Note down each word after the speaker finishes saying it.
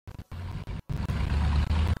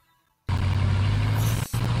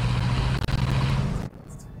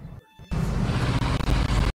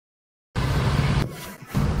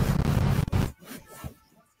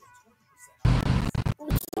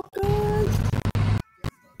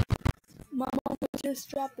this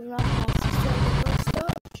strap around my sister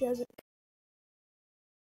stuff. She has a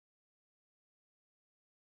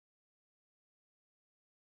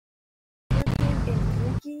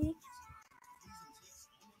in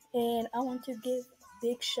and I want to give a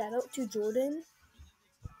big shout out to Jordan.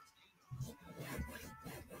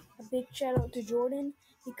 A big shout out to Jordan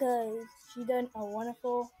because she done a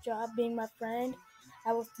wonderful job being my friend.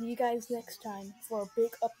 I will see you guys next time for a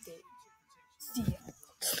big update. See ya.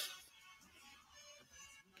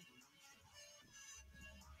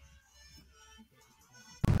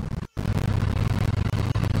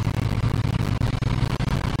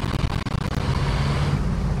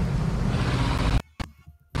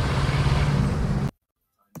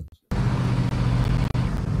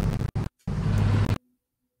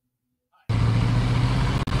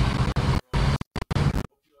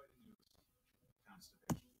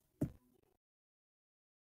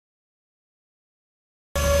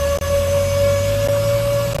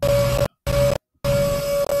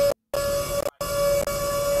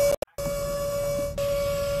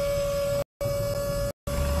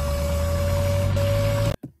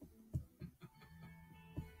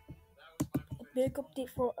 Big update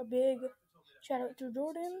for a big shout out to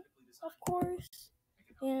Jordan, of course.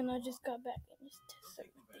 And I just got back and just tested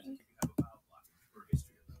everything.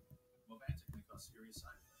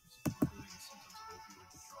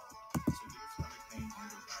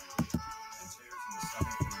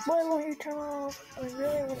 But I want you to turn off. I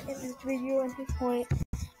really want to end this video at this point,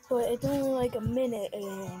 but it's only like a minute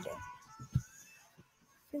and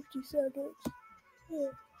 50 seconds.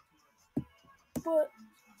 Yeah. But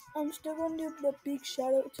I'm still gonna do the big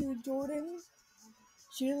shout out to Jordan.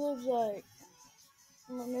 She lives like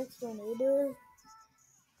my next door neighbor.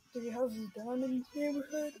 3 houses down in this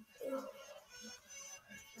neighborhood.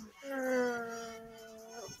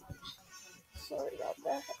 Sorry about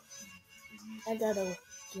that. I gotta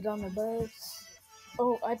get on the bus.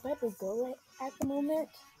 Oh, I better go at the moment.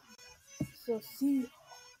 So see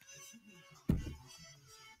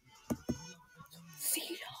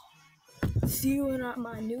you in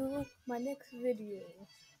my next video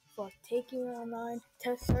for taking online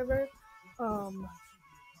test server. I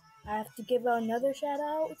have to give out another shout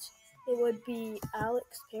out. It would be Alex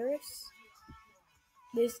Paris.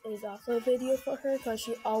 This is also a video for her because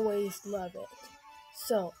she always loves it.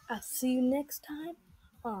 So I'll see you next time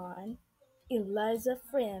on Eliza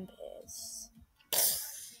Frambiz.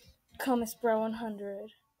 Comments Bro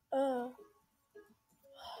 100.